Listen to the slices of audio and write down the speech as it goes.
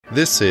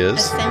This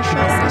is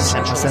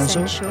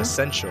Essential.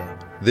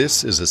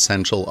 This is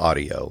Essential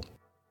Audio.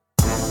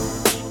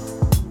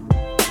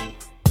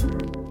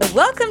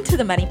 Welcome to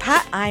the Money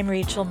Pot. I'm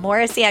Rachel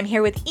Morrissey. I'm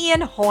here with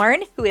Ian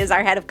Horn, who is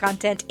our head of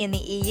content in the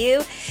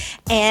EU.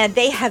 And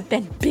they have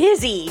been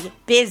busy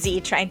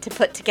trying to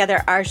put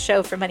together our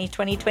show for Money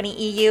 2020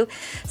 EU.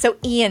 So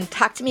Ian,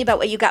 talk to me about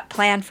what you got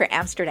planned for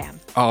Amsterdam.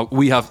 Oh,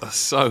 we have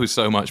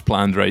so much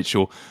planned,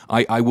 Rachel.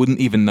 I wouldn't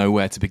even know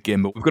where to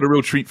begin, but we've got a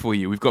real treat for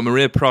you. We've got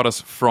Maria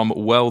Prados from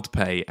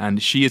WorldPay,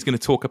 and she is going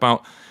to talk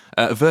about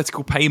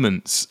vertical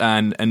payments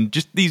and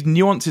just these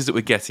nuances that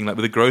we're getting, like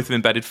with the growth of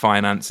embedded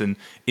finance and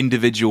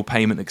individual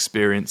payment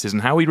experiences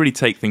and how we really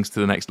take things to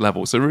the next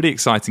level. So really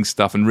exciting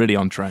stuff and really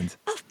on trend.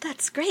 Oh,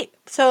 that's great.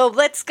 So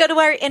let's go to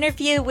our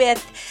interview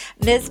with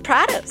Ms.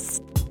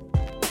 Prados.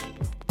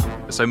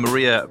 So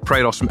Maria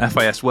Prados from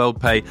FIS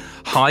WorldPay.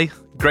 Hi,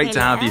 great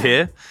to have you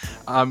here.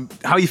 How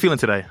are you feeling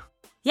today?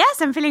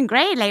 Yes, I'm feeling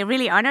great.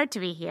 Really honored to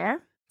be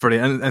here.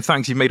 Brilliant. And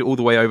thanks. You've made it all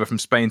the way over from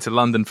Spain to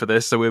London for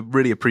this. So we're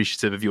really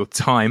appreciative of your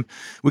time.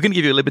 We're going to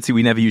give you a liberty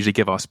we never usually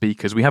give our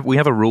speakers. We have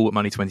a rule at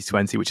Money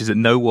 2020, which is that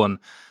no one,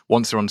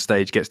 once they're on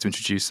stage, gets to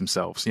introduce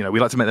themselves. You know, we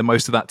like to make the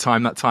most of that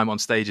time. That time on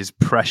stage is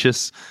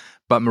precious.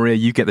 But Maria,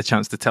 you get the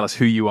chance to tell us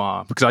who you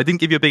are, because I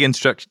didn't give you a big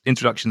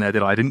introduction there,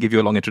 did I? I didn't give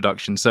you a long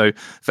introduction. So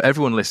for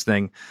everyone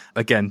listening,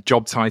 again,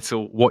 job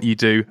title, what you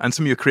do, and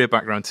some of your career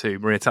background too.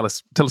 Maria, tell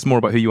us more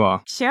about who you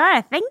are.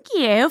 Sure. Thank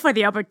you for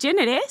the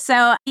opportunity.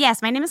 So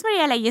yes, my name is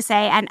Maria, like you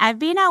say, and I've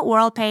been at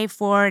WorldPay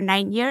for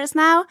 9 years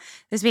now.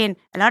 There's been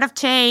a lot of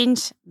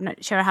change. I'm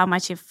not sure how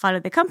much you've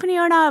followed the company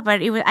or not,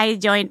 but I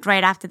joined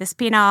right after the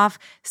spin-off.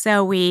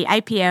 So we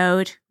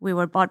IPO'd, we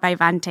were bought by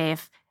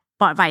Vantiv,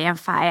 bought by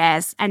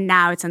FIS, and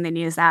now it's on the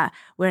news that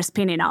we're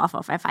spinning off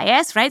of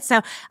FIS, right? So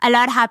a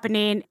lot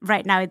happening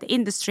right now in the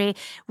industry.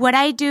 What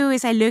I do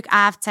is I look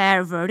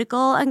after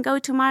vertical and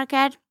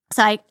go-to-market.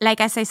 So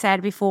as I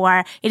said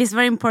before, it is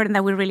very important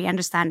that we really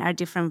understand our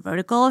different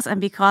verticals. And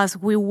because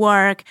we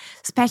work,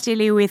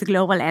 especially with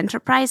global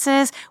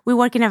enterprises, we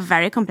work in a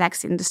very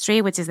complex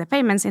industry, which is the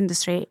payments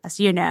industry, as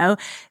you know.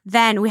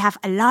 Then we have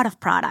a lot of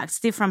products,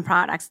 different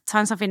products,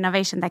 tons of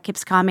innovation that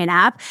keeps coming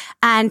up,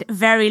 and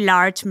very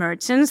large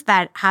merchants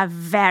that have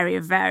very,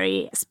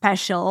 very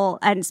special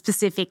and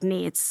specific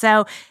needs.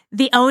 So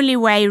the only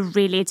way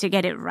really to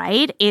get it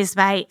right is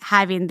by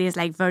having this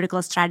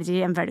vertical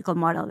strategy and vertical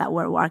model that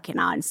we're working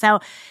on. So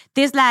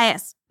these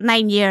last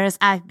 9 years,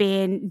 I've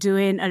been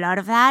doing a lot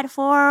of that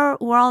for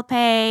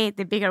WorldPay,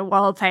 the bigger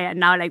WorldPay,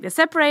 and now the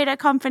separated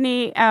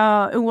company in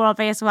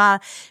WorldPay as well.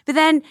 But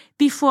then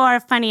before,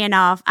 funny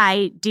enough,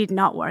 I did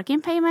not work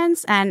in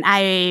payments, and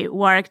I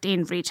worked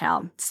in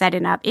retail,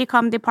 setting up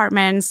e-com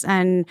departments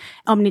and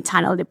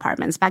omni-channel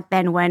departments back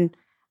then when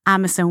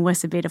Amazon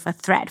was a bit of a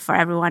threat for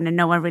everyone and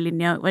no one really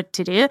knew what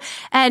to do.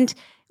 And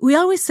we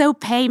always saw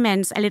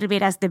payments a little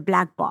bit as the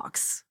black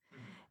box.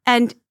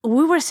 And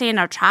we were seeing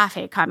our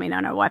traffic coming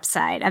on our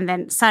website, and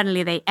then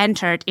suddenly they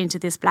entered into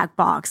this black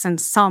box, and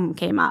some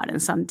came out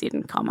and some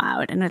didn't come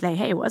out. And it was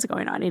hey, what's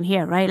going on in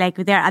here, right?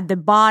 They're at the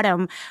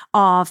bottom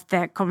of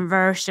the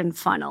conversion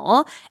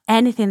funnel.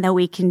 Anything that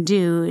we can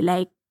do,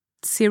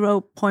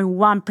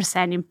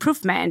 0.1%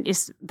 improvement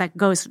that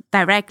goes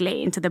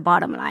directly into the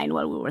bottom line,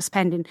 while we were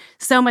spending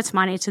so much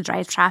money to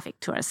drive traffic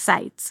to our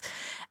sites.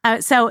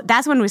 So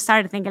that's when we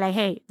started thinking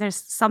hey, there's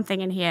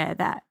something in here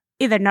that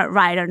either not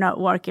right or not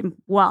working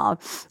well.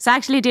 So I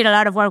actually did a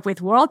lot of work with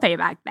WorldPay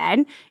back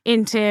then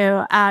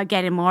into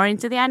getting more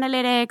into the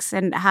analytics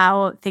and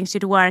how things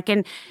should work.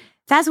 And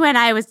that's when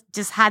I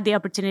had the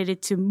opportunity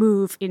to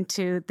move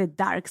into the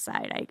dark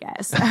side, I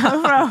guess.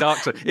 Dark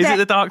side. Is it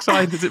the dark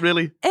side? Is it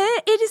really?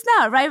 It is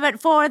not, right?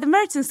 But for the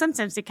merchants,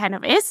 sometimes it kind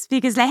of is,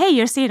 because hey,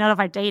 you're seeing all of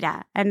our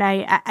data and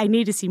I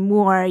need to see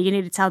more. You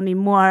need to tell me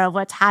more of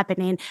what's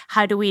happening.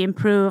 How do we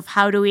improve?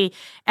 How do we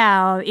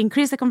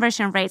increase the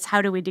conversion rates?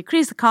 How do we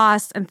decrease the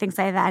costs and things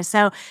like that?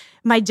 So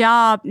my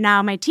job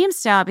now, my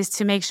team's job, is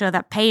to make sure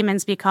that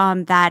payments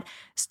become that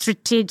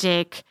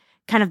strategic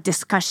kind of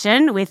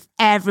discussion with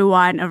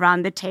everyone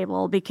around the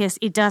table, because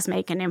it does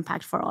make an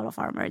impact for all of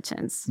our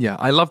merchants. Yeah,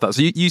 I love that.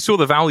 So you saw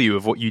the value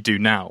of what you do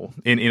now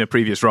in a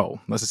previous role.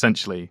 That's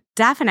essentially...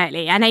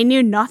 Definitely. And I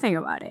knew nothing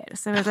about it.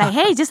 So it was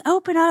hey, just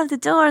open all of the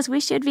doors. We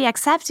should be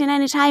accepting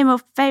any time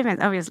of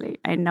payment. Obviously,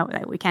 I know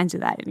that we can't do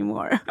that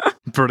anymore.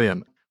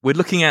 Brilliant. We're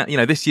looking at,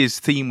 this year's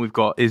theme we've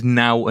got is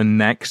now and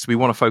next. We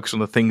want to focus on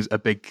the things that are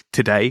big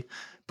today,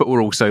 but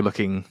we're also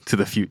looking to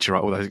the future,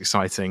 right? All those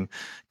exciting,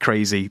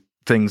 crazy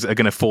things that are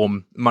going to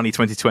form Money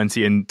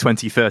 2020 in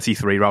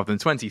 2033 rather than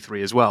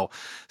 23 as well.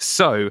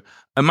 So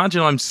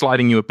imagine I'm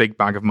sliding you a big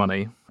bag of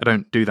money. I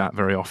don't do that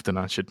very often.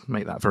 I should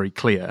make that very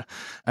clear.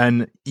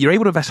 And you're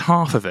able to invest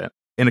half of it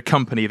in a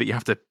company that you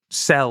have to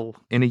sell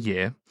in a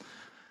year.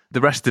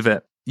 The rest of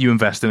it, you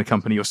invest in a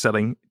company you're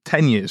selling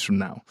 10 years from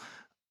now.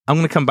 I'm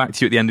going to come back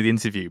to you at the end of the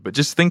interview, but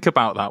just think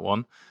about that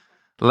one.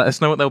 Let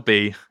us know what they'll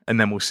be, and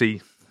then we'll see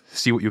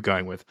what you're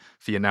going with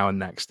for your now and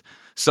next.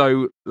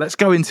 So let's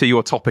go into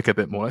your topic a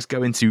bit more. Let's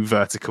go into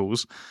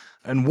verticals.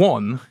 And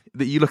one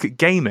that you look at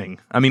gaming.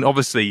 I mean,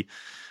 obviously,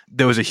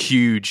 there was a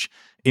huge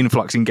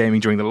influx in gaming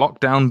during the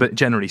lockdown, but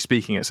generally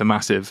speaking, it's a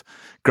massive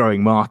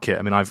growing market.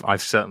 I mean,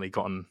 I've certainly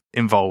gotten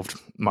involved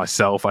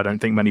myself. I don't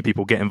think many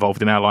people get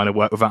involved in our line of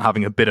work without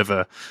having a bit of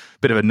a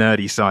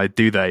nerdy side,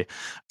 do they?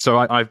 So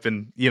I've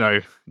been,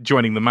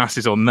 joining the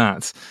masses on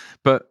that.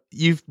 But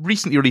you've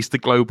recently released the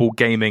Global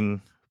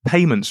Gaming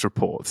Payments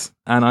Report,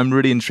 and I'm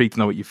really intrigued to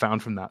know what you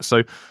found from that.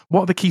 So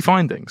what are the key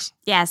findings?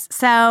 Yes.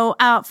 So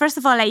first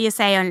of all, like you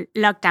say, on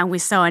lockdown, we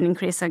saw an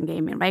increase on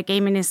gaming, right?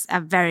 Gaming is a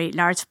very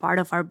large part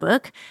of our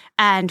book,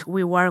 and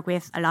we work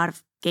with a lot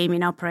of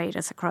gaming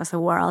operators across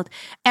the world.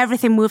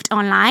 Everything moved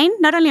online,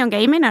 not only on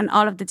gaming, and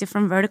all of the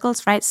different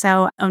verticals, right?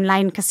 So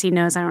online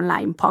casinos and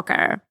online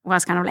poker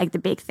was kind of like the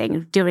big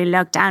thing during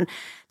lockdown.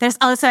 There's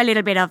also a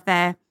little bit of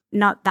the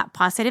not that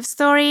positive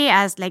story,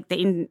 as like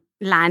the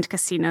land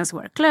casinos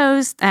were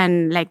closed,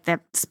 and like the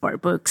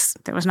sport books,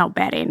 there was no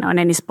betting on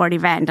any sport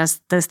event,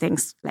 as those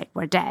things like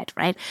were dead,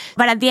 right?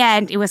 But at the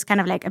end, it was kind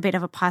of like a bit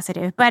of a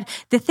positive. But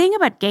the thing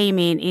about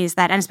gaming is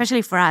that, and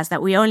especially for us,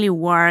 that we only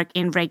work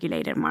in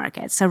regulated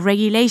markets. So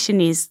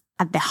regulation is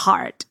at the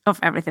heart of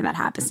everything that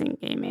happens in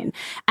gaming.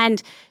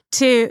 And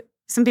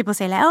some people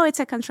say like, oh, it's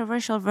a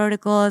controversial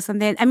vertical or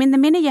something. I mean, the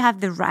minute you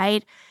have the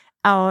right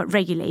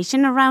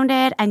regulation around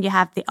it, and you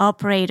have the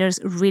operators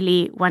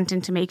really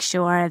wanting to make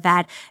sure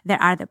that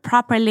there are the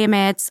proper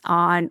limits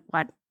on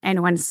what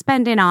anyone's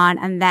spending on,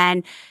 and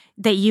then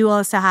that you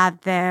also have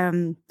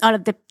the all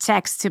of the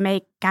checks to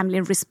make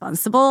gambling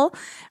responsible,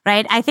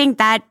 right? I think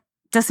that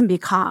doesn't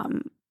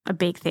become a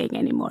big thing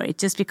anymore. It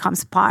just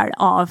becomes part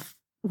of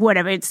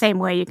whatever. It's the same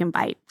way you can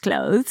buy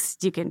clothes,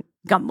 you can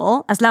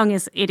gamble, as long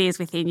as it is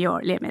within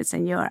your limits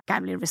and you're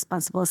gambling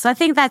responsible. So I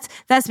think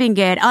that's been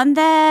good. On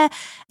the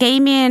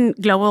Gaming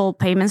Global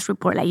Payments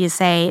Report, like you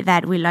say,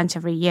 that we launch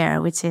every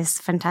year, which is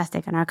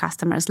fantastic and our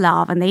customers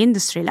love and the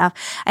industry love,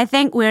 I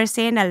think we're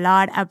seeing a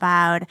lot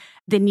about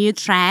the new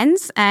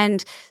trends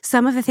and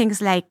some of the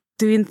things like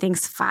doing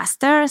things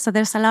faster. So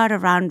there's a lot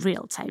around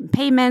real-time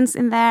payments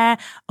in there,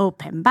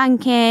 open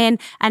banking,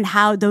 and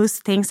how those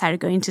things are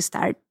going to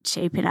start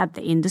shaping up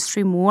the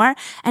industry more.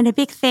 And a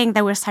big thing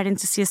that we're starting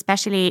to see,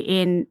 especially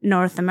in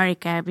North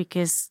America,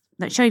 because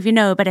not sure if you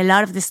know, but a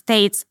lot of the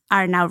states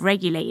are now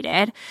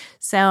regulated.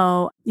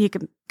 So you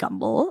can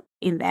gamble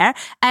in there.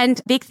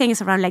 And big things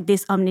around like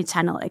this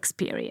omni-channel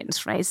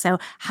experience, right? So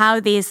how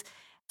these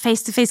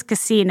face-to-face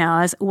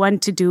casinos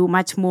want to do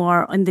much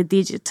more in the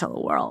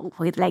digital world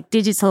with like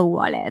digital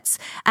wallets.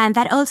 And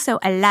that also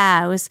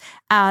allows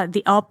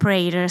the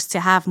operators to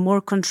have more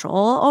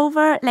control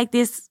over like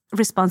this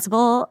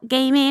responsible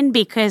gaming,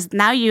 because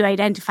now you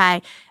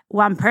identify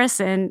one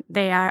person,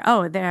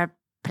 they're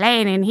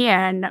playing in here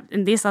and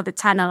in this other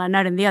channel and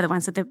not in the other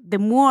one. So the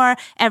more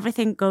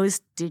everything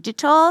goes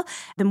digital,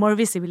 the more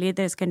visibility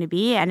there's going to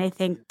be. And I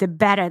think the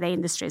better the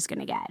industry is going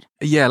to get.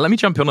 Yeah, let me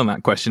jump in on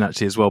that question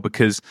actually as well,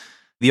 because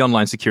the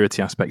online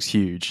security aspect's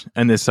huge.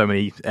 And there's so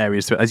many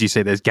areas to it. As you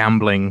say, there's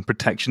gambling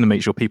protection to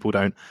make sure people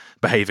don't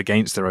behave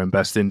against their own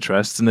best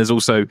interests. And there's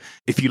also,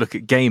 if you look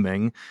at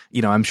gaming,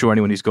 I'm sure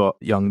anyone who's got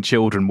young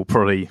children will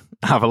probably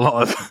have a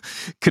lot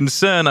of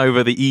concern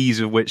over the ease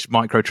of which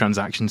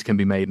microtransactions can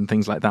be made and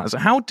things like that. So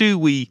how do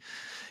we,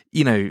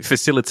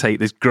 facilitate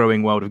this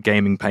growing world of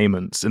gaming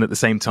payments and at the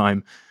same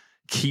time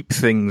keep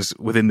things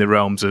within the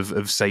realms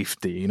of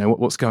safety?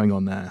 What's going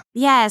on there?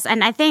 Yes.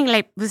 And I think,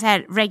 like we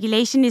said,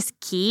 regulation is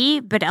key,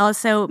 but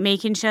also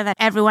making sure that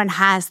everyone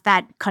has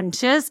that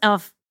conscious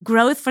of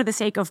growth for the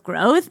sake of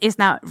growth is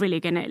not really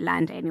going to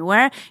land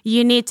anywhere.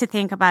 You need to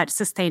think about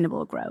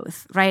sustainable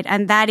growth, right?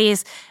 And that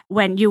is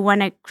when you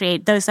want to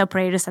create those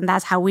operators. And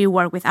that's how we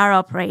work with our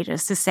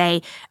operators to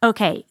say,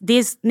 okay,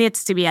 this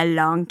needs to be a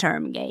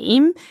long-term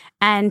game.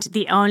 And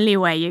the only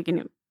way you're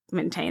going to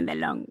maintain the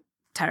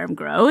long-term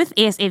growth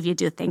is if you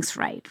do things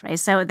right?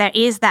 So there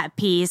is that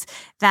piece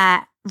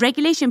that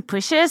regulation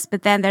pushes,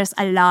 but then there's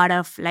a lot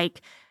of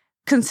like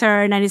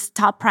concern and it's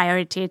top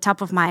priority,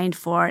 top of mind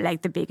for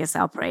like the biggest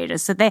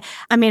operators. So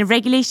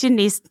regulation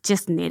is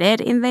just needed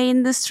in the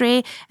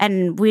industry,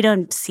 and we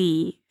don't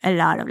see a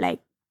lot of like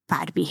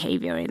bad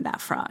behavior in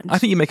that front. I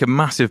think you make a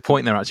massive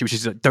point there actually, which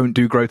is that don't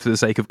do growth for the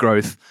sake of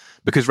growth,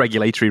 because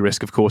regulatory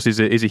risk, of course, is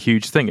a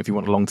huge thing. If you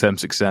want long-term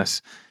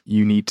success,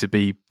 you need to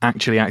be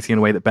actually acting in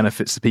a way that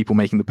benefits the people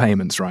making the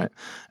payments, right?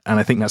 And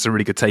I think that's a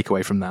really good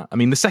takeaway from that. I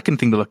mean, the second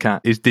thing to look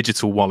at is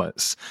digital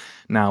wallets.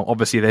 Now,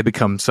 obviously, they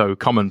become so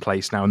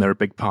commonplace now, and they're a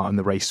big part in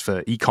the race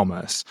for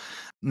e-commerce.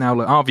 Now,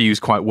 look, our view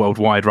is quite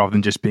worldwide rather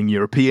than just being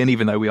European,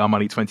 even though we are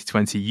Money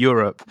 2020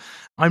 Europe.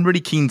 I'm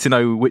really keen to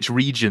know which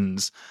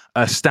regions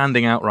are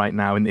standing out right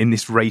now in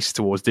this race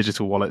towards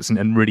digital wallets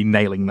and really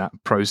nailing that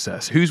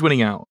process. Who's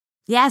winning out?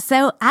 Yeah,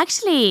 so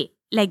actually,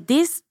 like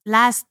this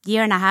last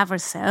year and a half or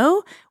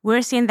so,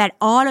 we're seeing that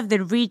all of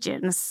the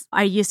regions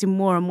are using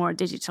more and more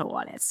digital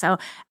wallets. So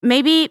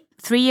maybe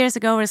 3 years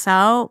ago or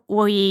so,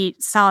 we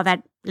saw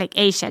that like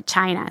Asia,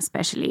 China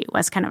especially,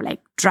 was kind of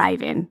like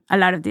driving a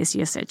lot of this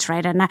usage,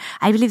 right? And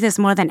I believe there's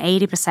more than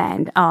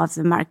 80% of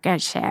the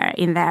market share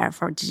in there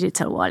for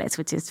digital wallets,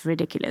 which is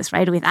ridiculous,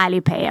 right? With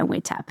Alipay and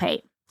with WeChat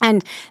Pay.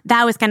 And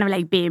that was kind of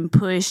like being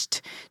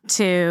pushed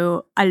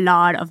to a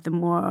lot of the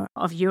more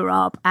of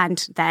Europe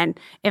and then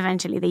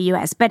eventually the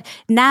US. But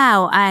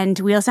now, and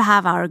we also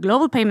have our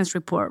global payments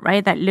report,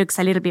 right, that looks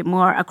a little bit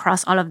more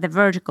across all of the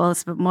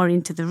verticals, but more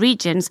into the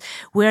regions.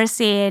 We're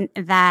seeing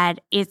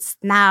that it's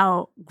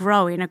now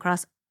growing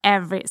across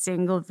every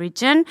single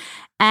region.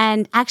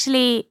 And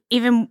actually,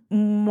 even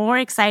more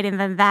exciting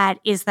than that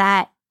is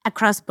that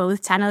across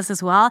both channels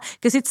as well,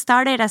 because it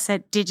started as a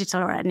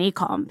digital or an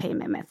e-com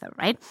payment method,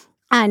 right?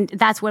 And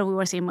that's where we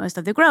were seeing most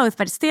of the growth,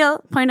 but still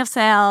point of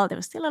sale, there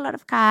was still a lot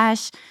of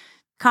cash,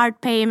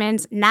 card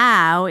payments.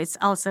 Now it's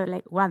also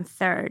like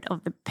 1/3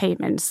 of the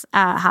payments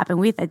happen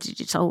with a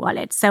digital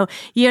wallet. So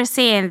you're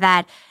seeing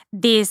that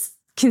this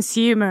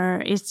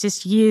consumer is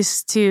just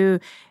used to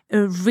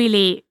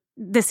really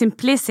the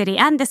simplicity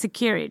and the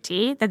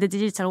security that the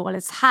digital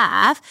wallets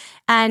have.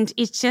 And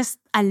it just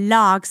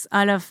unlocks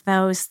all of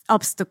those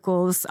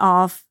obstacles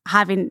of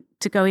having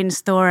to go in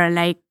store and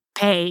like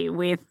pay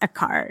with a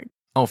card.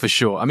 Oh, for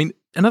sure. I mean,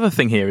 another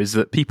thing here is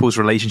that people's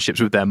relationships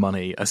with their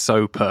money are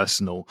so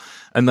personal,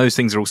 and those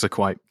things are also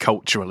quite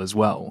cultural as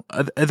well.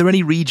 Are there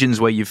any regions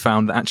where you've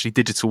found that actually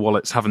digital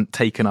wallets haven't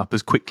taken up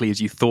as quickly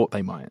as you thought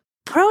they might?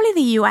 Probably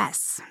the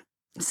US.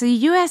 So the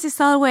US is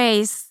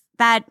always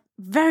that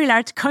very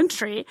large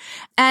country,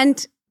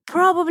 and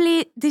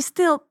probably they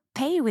still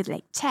pay with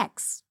like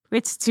checks,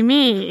 which to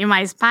me, in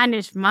my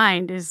Spanish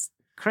mind, is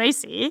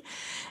crazy,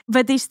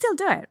 but they still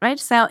do it, right?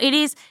 So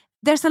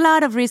there's a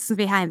lot of reasons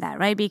behind that,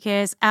 right?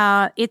 Because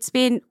it's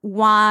been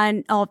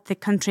one of the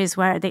countries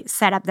where they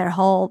set up their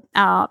whole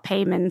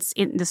payments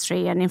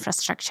industry and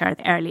infrastructure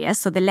the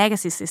earliest. So the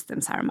legacy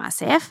systems are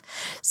massive.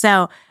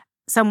 So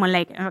someone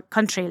like a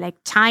country like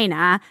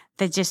China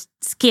that just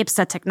skips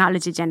a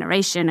technology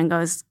generation and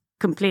goes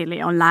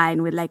completely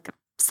online with like a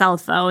cell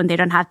phone, they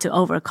don't have to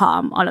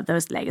overcome all of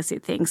those legacy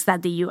things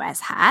that the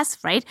US has,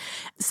 right?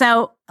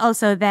 So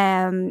also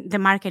the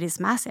market is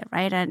massive,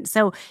 right? And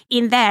so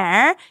in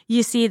there,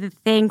 you see that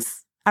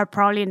things are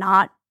probably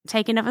not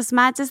taking off as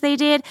much as they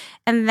did.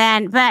 And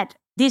then, but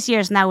this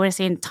year's now we're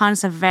seeing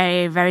tons of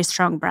very, very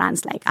strong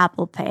brands like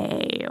Apple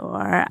Pay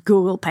or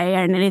Google Pay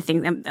and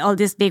anything, all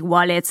these big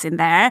wallets in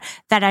there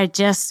that are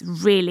just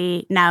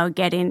really now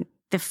getting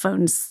the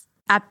phones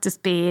up to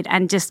speed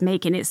and just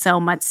making it so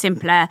much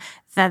simpler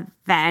that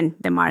then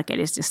the market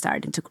is just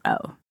starting to grow.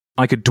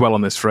 I could dwell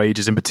on this for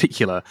ages. In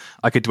particular,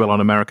 I could dwell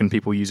on American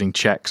people using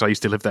checks. I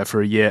used to live there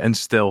for a year, and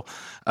still,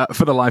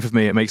 for the life of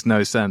me, it makes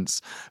no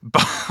sense.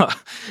 But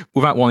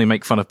without wanting to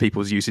make fun of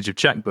people's usage of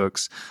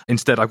checkbooks,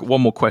 instead, I've got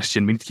one more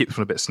question. We need to keep this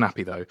one a bit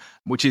snappy, though,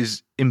 which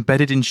is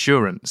embedded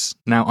insurance.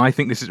 Now, I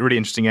think this is a really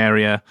interesting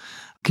area.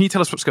 Can you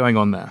tell us what's going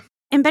on there?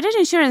 Embedded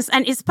insurance,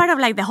 and it's part of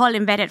like the whole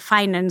embedded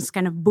finance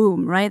kind of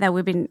boom, right, that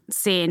we've been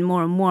seeing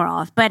more and more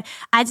of. But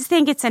I just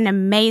think it's an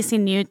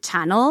amazing new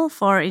channel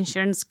for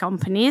insurance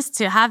companies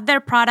to have their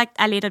product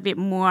a little bit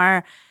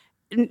more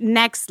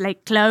next,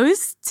 like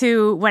close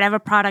to whatever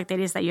product it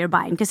is that you're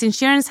buying. Because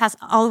insurance has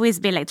always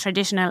been like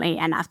traditionally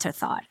an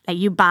afterthought. Like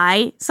you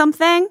buy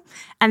something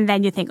and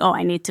then you think, oh,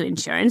 I need to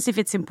insurance if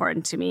it's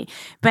important to me.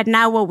 But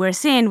now what we're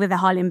seeing with the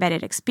whole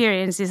embedded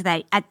experience is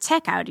that at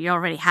checkout, you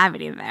already have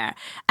it in there.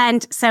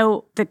 And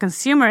so the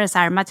consumers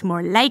are much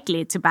more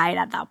likely to buy it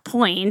at that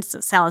point. So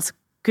sales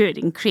could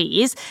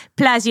increase.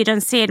 Plus, you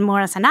don't see it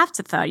more as an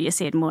afterthought. You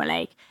see it more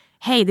like,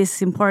 hey, this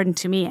is important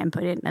to me. I'm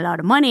putting a lot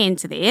of money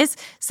into this.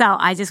 So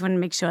I just want to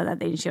make sure that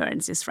the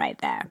insurance is right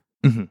there.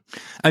 Mm-hmm.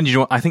 And you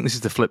know what? I think this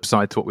is the flip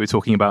side to what we were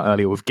talking about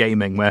earlier with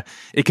gaming, where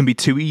it can be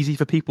too easy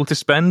for people to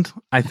spend.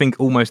 I think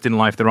almost in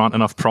life, there aren't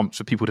enough prompts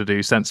for people to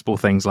do sensible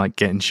things like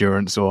get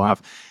insurance or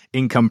have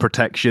income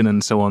protection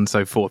and so on and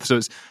so forth. So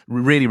it's a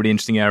really, really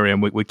interesting area.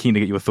 And we're keen to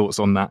get your thoughts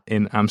on that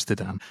in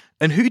Amsterdam.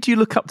 And who do you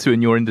look up to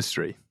in your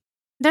industry?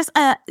 There's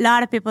a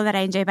lot of people that I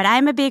enjoy, but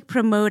I'm a big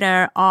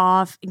promoter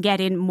of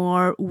getting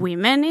more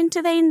women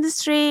into the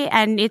industry.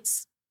 And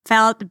it's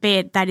felt a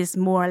bit that is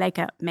more like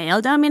a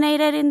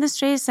male-dominated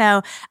industry.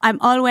 So I'm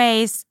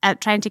always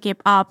trying to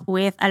keep up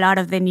with a lot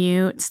of the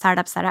new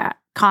startups that are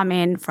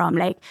coming from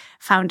like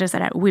founders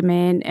that are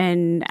women,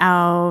 and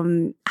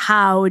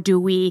how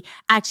do we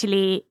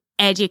actually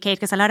educate?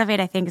 Because a lot of it,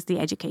 I think, is the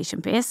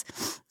education piece.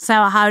 So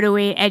how do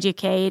we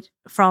educate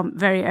from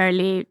very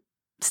early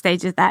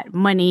stages that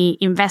money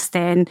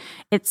investing,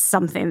 it's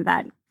something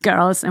that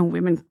girls and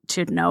women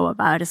should know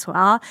about as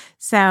well.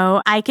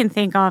 So I can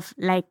think of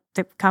like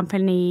the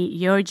company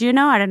Your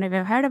Juno. I don't know if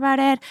you've heard about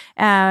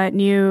it.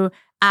 New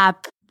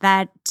app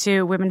that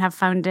two women have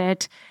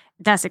founded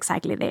does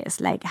exactly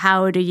this. Like,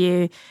 how do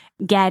you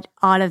get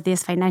all of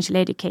this financial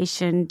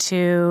education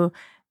to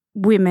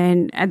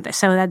women and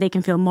so that they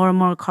can feel more and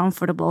more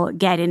comfortable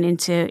getting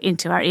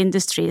into our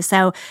industry?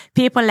 So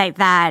people like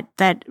that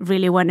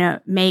really want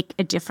to make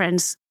a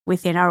difference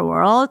within our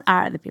world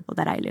are the people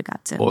that I look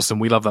up to. Awesome.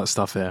 We love that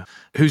stuff here.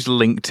 Whose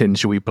LinkedIn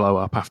should we blow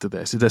up after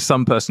this? Is there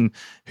some person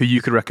who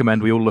you could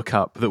recommend we all look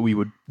up that we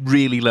would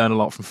really learn a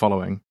lot from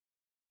following?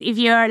 If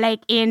you're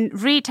like in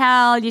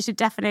retail, you should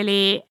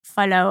definitely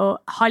follow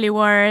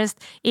Hollywood.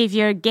 If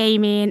you're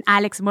gaming,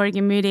 Alex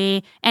Morgan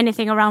Moody.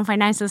 Anything around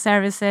financial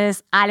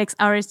services, Alex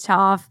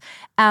Orishov.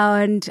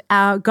 And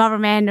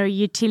government or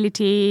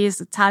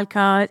utilities,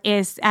 telco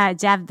is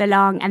Jeff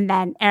DeLong. And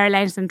then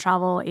airlines and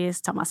travel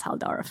is Thomas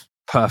Haldorf.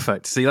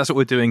 Perfect. See, that's what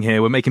we're doing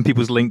here. We're making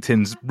people's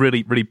LinkedIns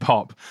really, really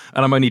pop.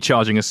 And I'm only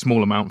charging a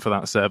small amount for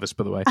that service,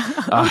 by the way.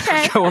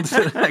 Okay. Go on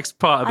to the next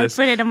part of this.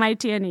 I'll put it on my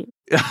T&E.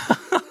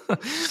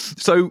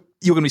 So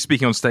you're going to be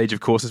speaking on stage, of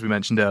course, as we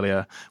mentioned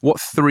earlier.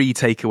 What 3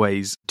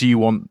 takeaways do you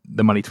want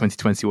the Money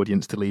 2020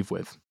 audience to leave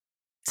with?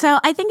 So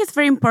I think it's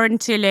very important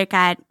to look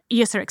at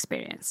user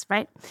experience,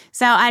 right?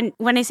 So, and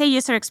when I say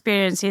user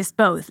experience, is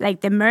both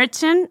like the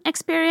merchant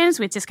experience,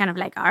 which is kind of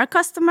like our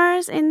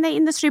customers in the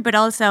industry, but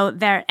also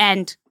their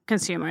end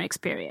consumer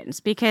experience.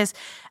 Because,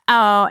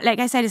 like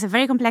I said, it's a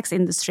very complex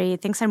industry.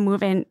 Things are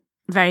moving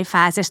very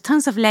fast. There's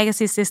tons of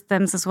legacy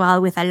systems as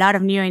well with a lot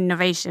of new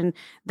innovation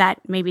that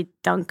maybe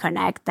don't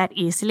connect that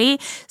easily.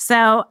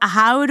 So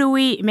how do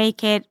we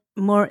make it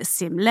more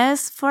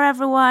seamless for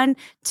everyone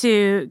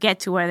to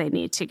get to where they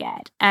need to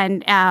get?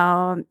 And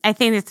I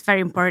think it's very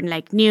important,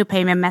 like new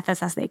payment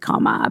methods as they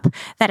come up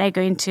that are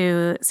going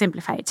to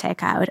simplify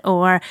checkout,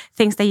 or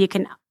things that you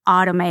can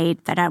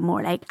automate that are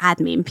more like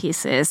admin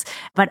pieces,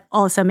 but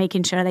also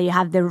making sure that you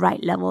have the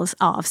right levels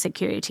of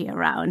security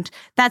around.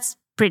 That's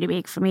pretty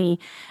big for me.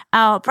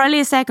 Probably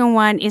the second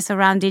one is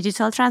around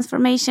digital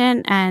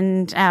transformation.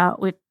 And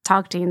we've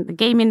talked in the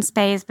gaming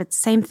space, but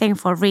same thing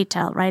for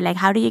retail, right? Like,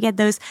 how do you get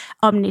those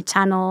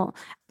omni-channel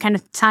kind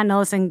of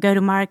channels and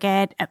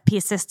go-to-market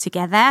pieces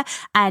together?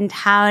 And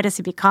how does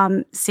it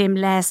become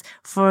seamless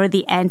for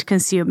the end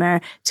consumer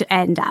to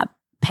end up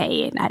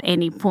paying at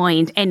any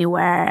point,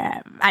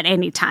 anywhere, at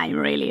any time,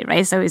 really,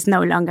 right? So it's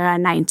no longer a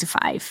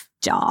 9-to-5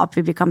 job.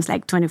 It becomes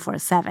like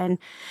 24/7.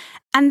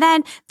 And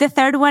then the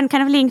third one,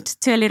 kind of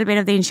linked to a little bit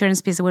of the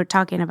insurance piece that we're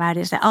talking about,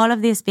 is that all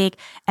of this big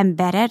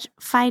embedded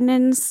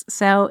finance.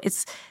 So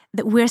it's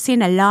that we're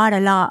seeing a lot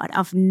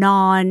of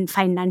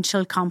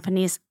non-financial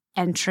companies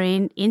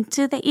entering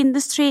into the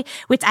industry,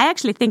 which I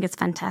actually think is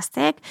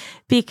fantastic,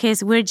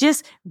 because we're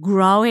just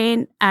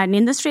growing an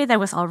industry that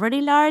was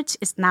already large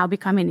is now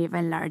becoming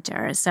even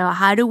larger. So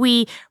how do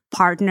we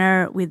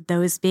partner with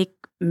those big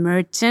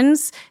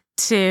merchants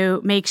to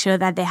make sure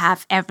that they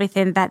have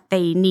everything that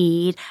they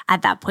need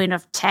at that point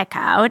of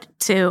checkout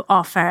to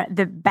offer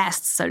the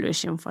best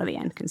solution for the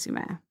end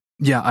consumer?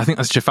 Yeah, I think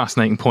that's such a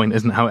fascinating point,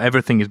 isn't it? How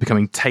everything is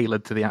becoming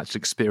tailored to the actual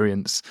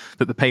experience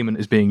that the payment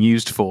is being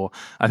used for.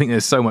 I think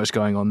there's so much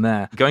going on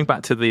there. Going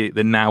back to the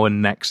now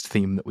and next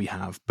theme that we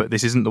have, but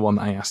this isn't the one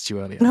that I asked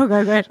you earlier. No, go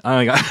ahead.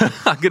 I'm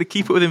going to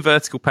keep it within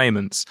vertical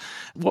payments.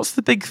 What's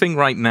the big thing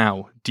right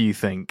now, do you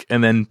think?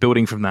 And then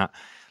building from that,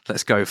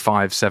 let's go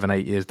 5, 7,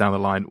 8 years down the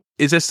line.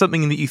 Is there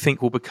something that you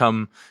think will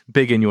become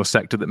big in your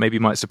sector that maybe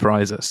might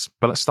surprise us?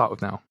 But let's start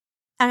with now.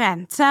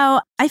 Okay, so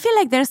I feel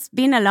like there's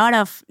been a lot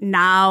of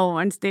now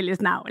and still is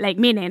now, like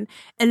meaning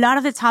a lot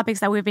of the topics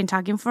that we've been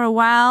talking for a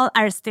while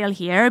are still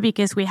here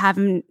because we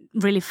haven't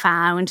really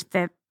found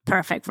the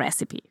perfect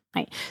recipe,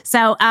 right?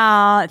 So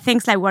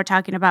things like we're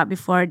talking about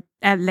before,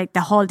 like the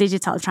whole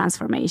digital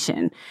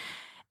transformation.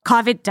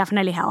 COVID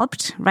definitely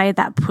helped, right?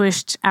 That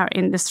pushed our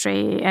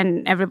industry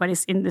and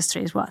everybody's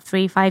industries,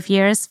 3-5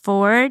 years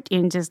forward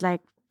in just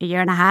like a year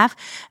and a half.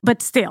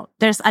 But still,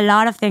 there's a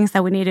lot of things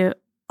that we need to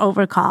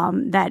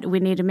overcome, that we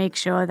need to make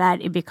sure that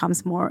it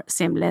becomes more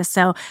seamless.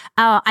 So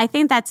I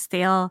think that's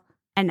still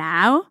a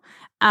now.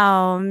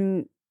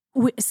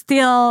 We're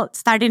still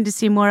starting to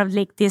see more of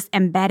like this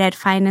embedded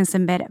finance,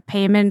 embedded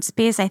payment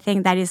space. I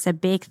think that is a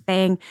big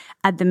thing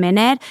at the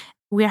minute.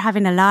 We're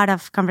having a lot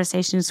of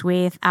conversations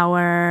with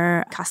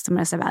our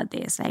customers about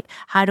this. Like,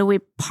 how do we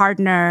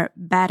partner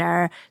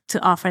better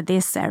to offer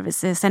these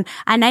services? And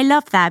I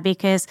love that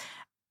because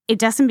it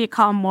doesn't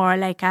become more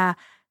like a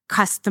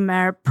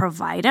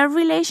customer-provider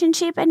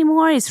relationship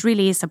anymore. It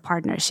really is a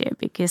partnership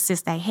because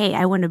it's like, hey,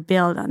 I want to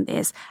build on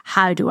this.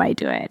 How do I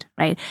do it,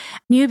 right?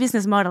 New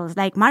business models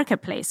like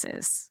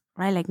marketplaces,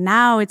 right? Like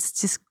now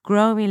it's just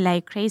growing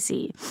like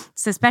crazy.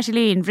 So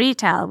especially in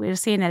retail, we're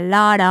seeing a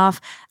lot of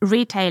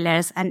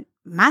retailers and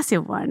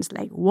massive ones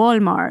like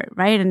Walmart,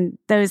 right? And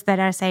those that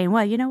are saying,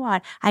 well, you know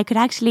what? I could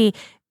actually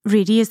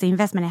reduce the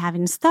investment I have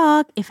in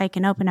stock if I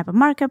can open up a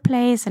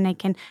marketplace, and I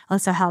can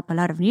also help a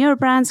lot of newer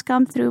brands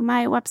come through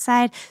my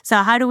website. So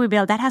how do we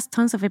build? That has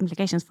tons of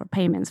implications for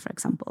payments, for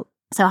example.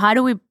 So how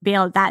do we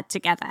build that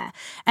together?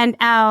 And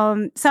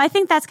so I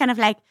think that's kind of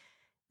like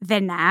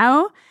the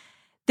now.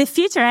 The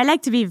future, I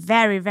like to be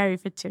very, very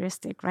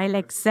futuristic, right?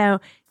 Like, so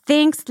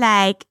things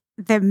like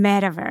the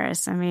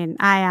metaverse, I mean,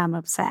 I am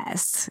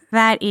obsessed.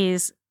 That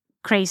is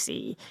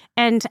crazy.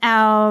 And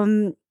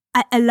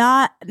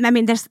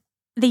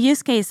the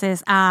use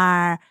cases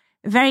are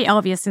very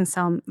obvious in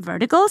some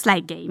verticals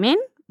like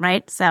gaming,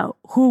 right? So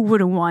who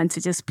wouldn't want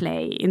to just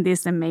play in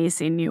this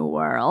amazing new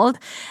world?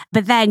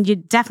 But then you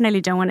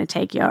definitely don't want to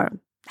take your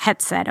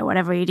headset or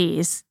whatever it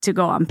is to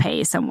go and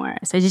pay somewhere.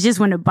 So you just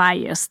want to buy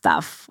your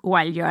stuff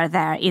while you're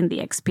there in the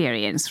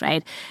experience,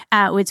 right?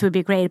 Which would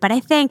be great. But I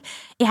think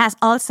it has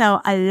also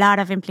a lot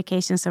of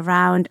implications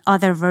around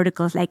other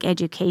verticals like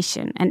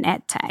education and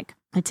ed tech,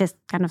 which is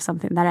kind of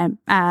something that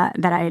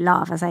I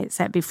love, as I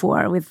said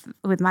before,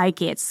 with my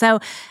kids. So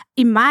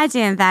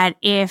imagine that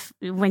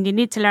when you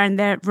need to learn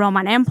the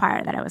Roman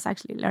Empire, that I was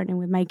actually learning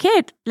with my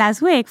kid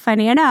last week,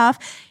 funny enough,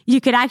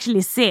 you could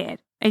actually see it.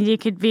 And you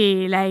could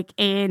be like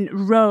in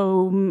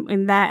Rome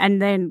and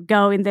then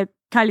go in the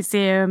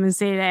Colosseum and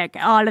see like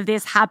all of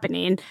this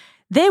happening.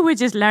 They would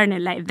just learn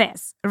it like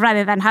this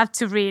rather than have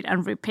to read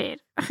and repeat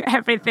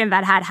everything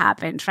that had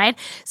happened, right?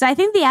 So I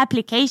think the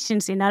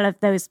applications in all of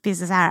those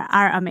pieces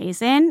are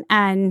amazing.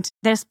 And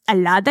there's a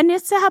lot that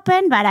needs to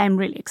happen, but I'm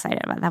really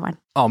excited about that one.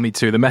 Oh, me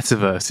too. The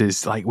metaverse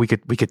is like, we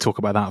could talk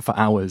about that for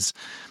hours.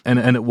 And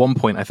at one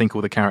point, I think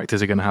all the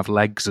characters are going to have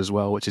legs as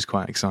well, which is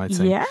quite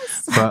exciting.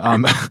 Yes. But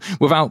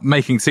without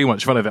making too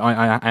much fun of it,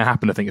 I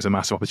happen to think it's a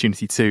massive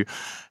opportunity too.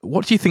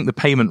 What do you think the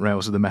payment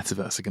rails of the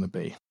metaverse are going to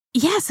be?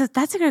 Yeah, so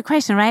that's a great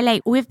question, right?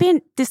 Like we've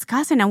been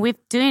discussing and we've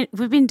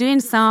been doing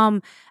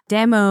some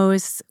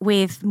demos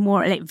with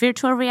more like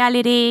virtual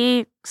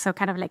reality, so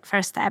kind of like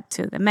first step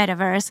to the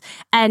metaverse.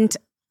 And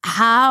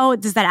how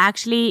does that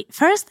actually,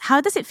 first,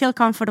 how does it feel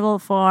comfortable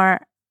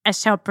for a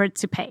shopper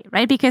to pay,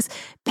 right? Because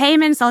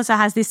payments also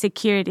has this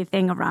security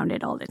thing around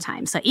it all the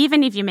time. So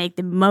even if you make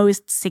the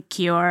most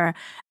secure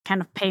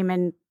kind of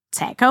payment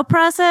checkout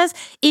process,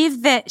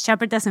 if the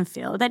shopper doesn't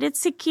feel that it's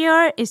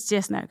secure, it's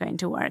just not going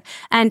to work.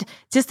 And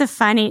just a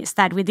funny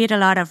stat, we did a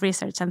lot of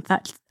research and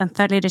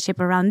thought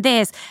leadership around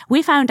this.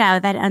 We found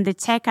out that on the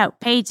checkout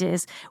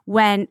pages,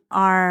 when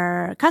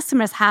our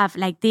customers have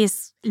like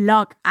this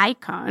log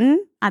icon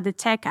at the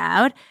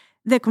checkout,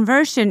 the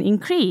conversion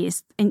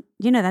increased. And,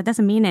 that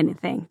doesn't mean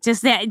anything.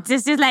 Just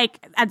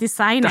like a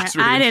designer really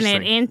adding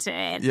it into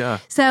it. Yeah.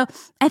 So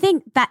I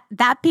think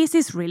that piece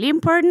is really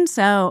important.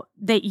 So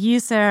the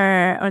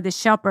user or the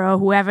shopper or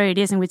whoever it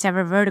is in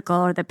whichever vertical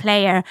or the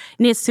player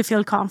needs to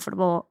feel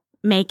comfortable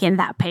making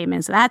that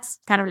payment. So that's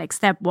kind of like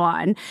step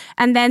one.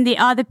 And then the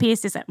other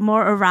piece is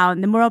more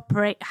around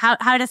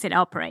how does it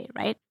operate,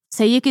 right?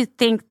 So you could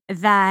think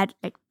that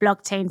like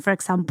blockchain, for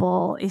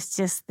example, is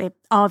just the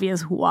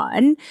obvious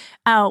one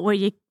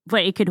where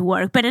it could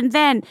work. But and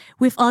then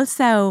we've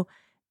also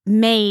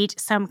made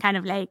some kind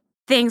of like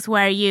things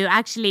where you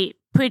actually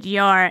put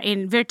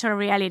in virtual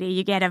reality,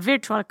 you get a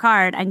virtual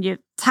card and you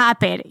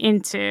tap it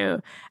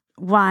into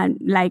one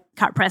like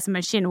card press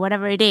machine,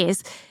 whatever it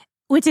is,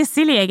 which is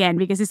silly again,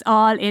 because it's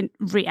all in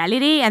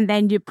reality. And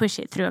then you push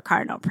it through a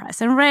cardinal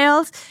present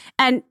rails.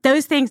 And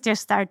those things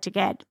just start to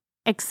get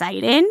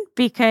exciting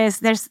because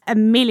there's a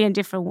million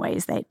different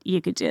ways that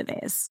you could do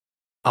this.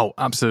 Oh,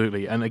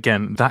 absolutely. And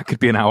again, that could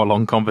be an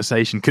hour-long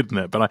conversation, couldn't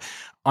it? But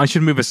I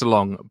should move us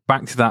along.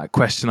 Back to that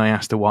question I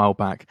asked a while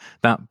back,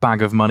 that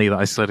bag of money that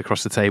I slid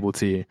across the table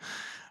to you.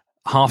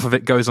 Half of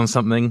it goes on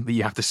something that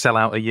you have to sell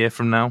out a year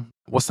from now.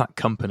 What's that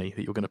company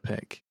that you're going to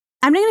pick?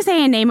 I'm not going to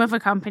say a name of a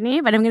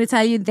company, but I'm going to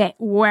tell you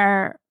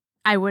where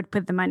I would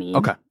put the money.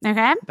 Okay.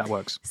 Okay? That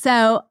works.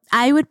 So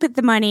I would put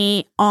the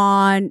money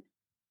on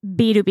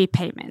B2B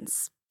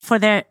payments for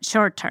the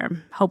short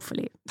term,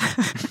 hopefully.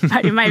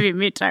 It might be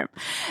midterm.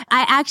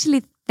 I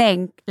actually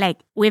think like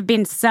we've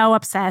been so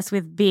obsessed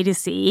with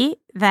B2C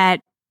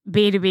that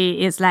B2B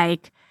is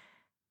like,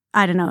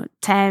 I don't know,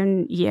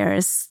 10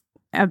 years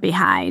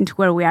behind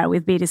where we are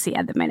with B2C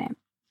at the minute.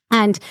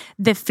 And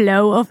the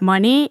flow of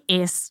money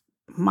is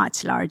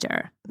much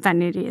larger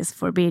than it is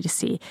for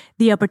B2C.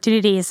 The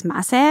opportunity is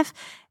massive.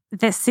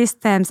 The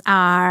systems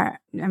are,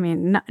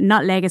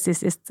 not legacy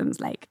systems,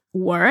 like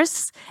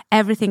worse.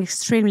 Everything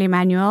extremely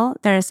manual.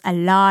 There's a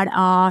lot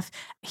of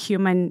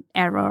human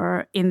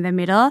error in the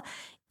middle.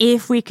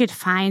 If we could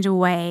find a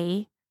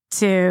way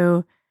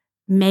to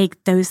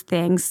make those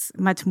things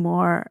much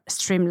more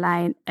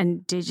streamlined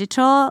and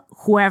digital,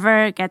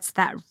 whoever gets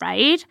that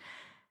right,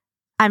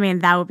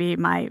 that would be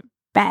my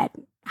bet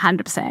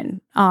 100%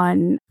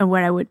 on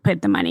where I would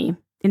put the money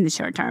in the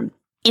short term.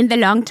 In the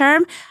long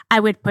term, I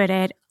would put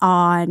it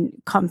on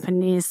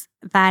companies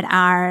that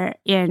are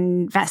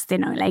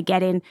investing on like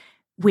getting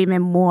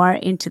women more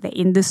into the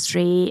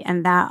industry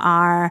and that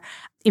are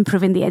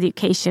improving the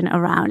education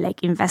around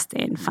like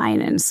investing,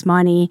 finance,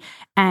 money,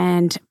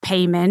 and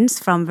payments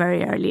from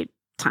very early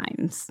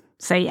times.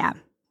 So yeah.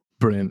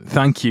 Brilliant.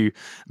 Thank you,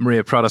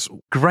 Maria Prados.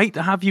 Great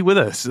to have you with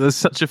us. It was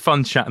such a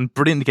fun chat and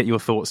brilliant to get your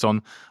thoughts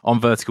on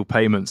vertical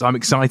payments. I'm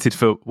excited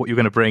for what you're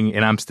going to bring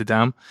in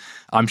Amsterdam.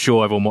 I'm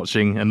sure everyone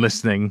watching and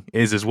listening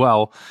is as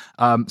well.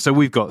 So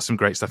we've got some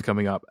great stuff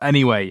coming up.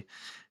 Anyway,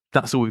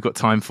 that's all we've got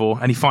time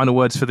for. Any final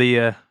words for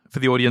the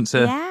audience?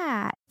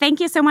 Yeah.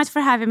 Thank you so much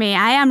for having me.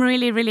 I am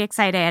really, really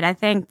excited. I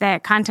think the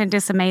content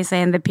is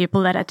amazing. The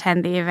people that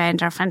attend the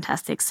event are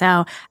fantastic.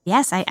 So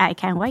yes, I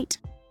can't wait.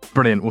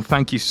 Brilliant. Well,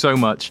 thank you so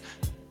much.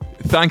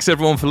 Thanks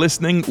everyone for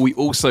listening. We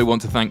also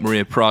want to thank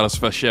Maria Prados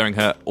for sharing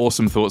her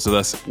awesome thoughts with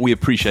us. We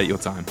appreciate your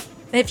time.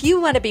 If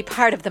you want to be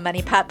part of the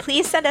Money Pot,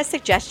 please send us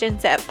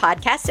suggestions at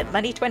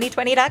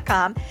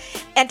podcast@money2020.com.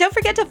 And don't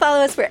forget to follow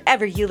us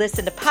wherever you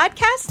listen to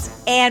podcasts,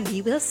 and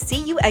we will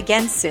see you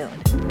again soon.